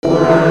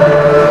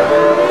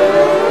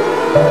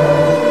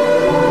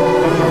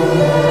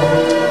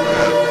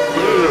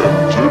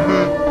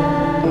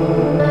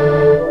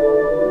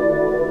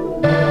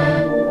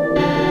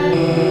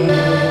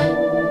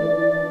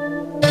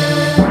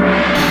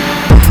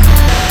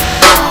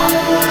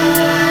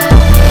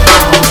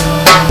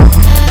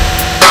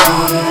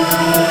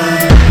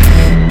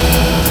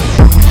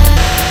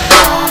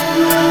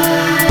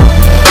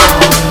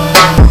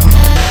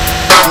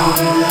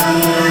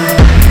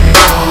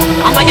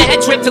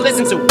to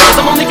listen to. Cause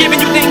I'm only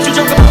giving you things you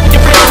joke about with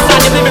your friends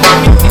inside your living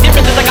room. The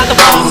difference is I got the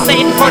balls to say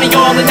it in front of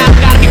y'all, and now I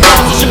gotta be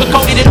false to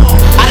sugarcoat it all.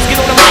 I just get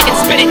on the mic and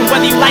spit it, and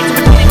whether you like to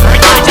repeat it,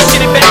 I just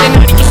get it back,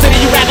 and 90% of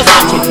you rappers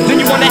watch it. Then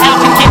you wonder how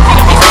can get to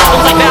these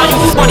songs like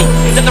values is funny.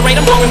 Is at the rate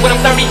I'm going when I'm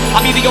 30,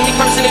 I'll be the only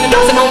person in the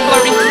nursing home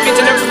flirting. Get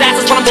your nurse's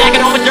asses when I'm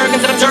jacking off with jerkins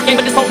and I'm jerking,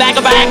 but this whole bag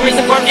of Viagra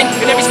isn't working.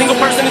 And every single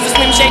person is a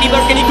slim shady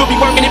lurking. He could be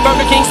working at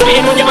Burger King,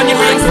 spitting on your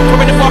onion rings, or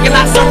in the parking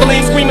lot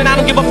circling, screaming I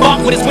don't give a fuck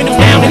with his windows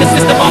down and his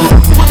system up.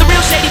 Would the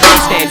real shady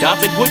please stand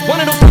up? It would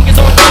one of those niggas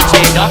on beat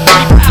stand up? Be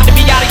proud to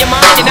be out of your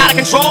mind and out of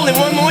control. And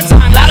one more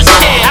time, loud as you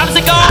can. How does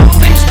it go?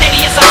 Slim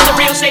Shady, yes I'm the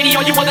real shady.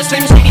 All you other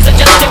Slim Shadys are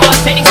just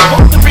imitating. So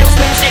won't the real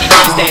Slim Shady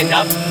please stand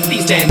up?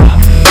 Please stand up.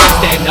 Please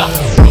stand up.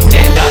 Please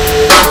stand up.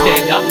 Please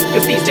stand up.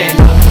 Cause please stand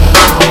up.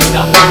 Please stand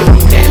up. Cause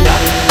please stand up.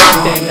 Please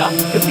stand up.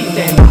 Cause please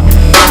stand up.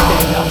 Please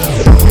stand up.